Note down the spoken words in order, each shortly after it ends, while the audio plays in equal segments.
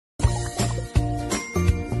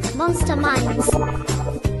monster minds.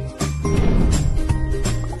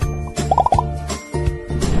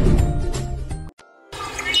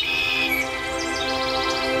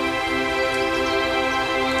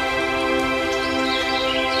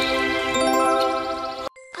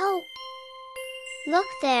 Oh! Look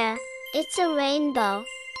there, it's a rainbow.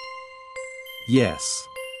 Yes.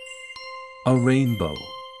 A rainbow.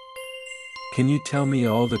 Can you tell me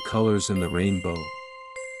all the colors in the rainbow?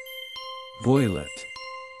 Violet,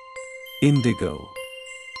 indigo,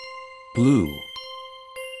 blue,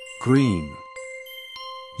 green,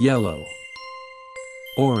 yellow,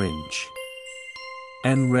 orange,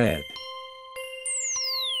 and red.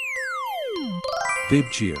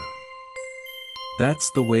 Vibgyor. That's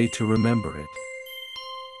the way to remember it.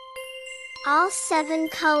 All 7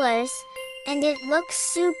 colors, and it looks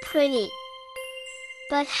so pretty.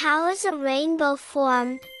 But how is a rainbow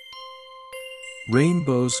formed?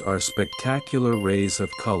 Rainbows are spectacular rays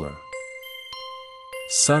of color.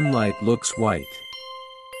 Sunlight looks white,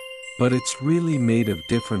 but it's really made of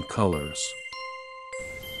different colors.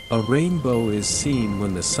 A rainbow is seen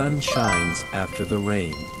when the sun shines after the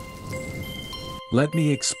rain. Let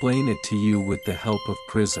me explain it to you with the help of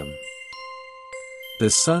prism. The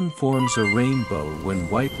sun forms a rainbow when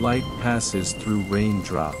white light passes through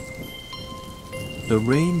raindrop. The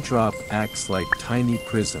raindrop acts like tiny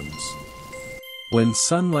prisms. When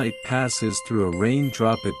sunlight passes through a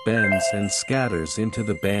raindrop, it bends and scatters into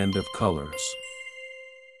the band of colors.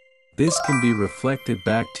 This can be reflected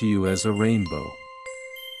back to you as a rainbow.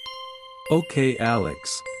 Okay,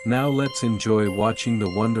 Alex, now let's enjoy watching the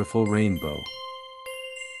wonderful rainbow.